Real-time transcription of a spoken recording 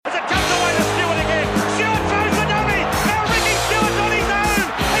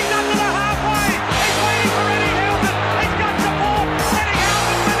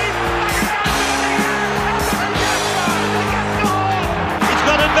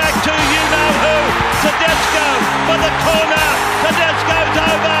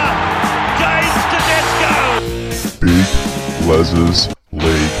LEZ's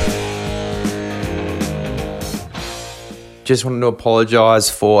League. Just wanted to apologise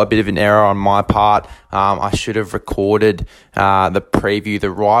for a bit of an error on my part. I should have recorded the preview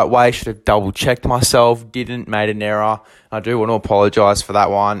the right way. Should have double checked myself. Didn't, made an error. I do want to apologise for that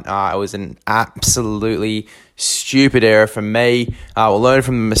one. It was an absolutely stupid error from me. We'll learn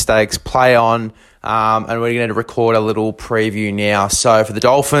from the mistakes, play on, and we're going to record a little preview now. So for the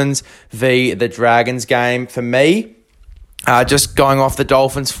Dolphins v the Dragons game, for me, just going off the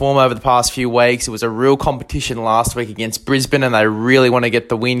Dolphins' form over the past few weeks, it was a real competition last week against Brisbane, and they really want to get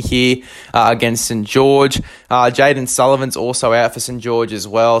the win here against St. George. Jaden Sullivan's also out for St. George as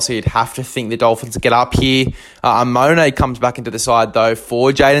well, so you'd have to think the Dolphins get up here. Amone comes back into the side, though,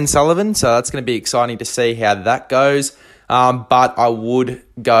 for Jaden Sullivan, so that's going to be exciting to see how that goes. But I would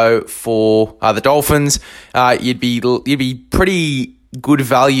go for the Dolphins. You'd be pretty good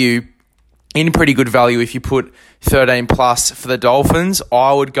value if you put 13 plus for the Dolphins.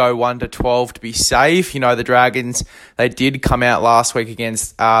 I would go 1-12 to be safe. You know, the Dragons, they did come out last week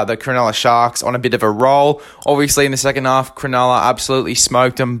against the Cronulla Sharks on a bit of a roll. Obviously, in the second half, Cronulla absolutely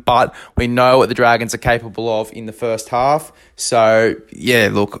smoked them, but we know what the Dragons are capable of in the first half. So, yeah,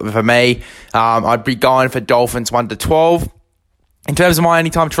 look, for me, I'd be going for Dolphins 1-12. In terms of my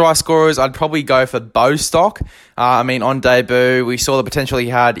anytime try scorers, I'd probably go for Bostock. On debut, we saw the potential he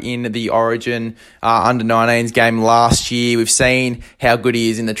had in the Origin under-19s game last year. We've seen how good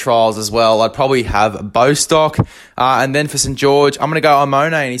he is in the trials as well. I'd probably have Bostock. And then for St. George, I'm going to go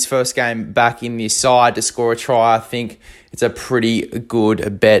Amone in his first game back in this side to score a try. I think it's a pretty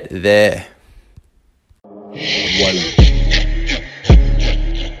good bet there. One.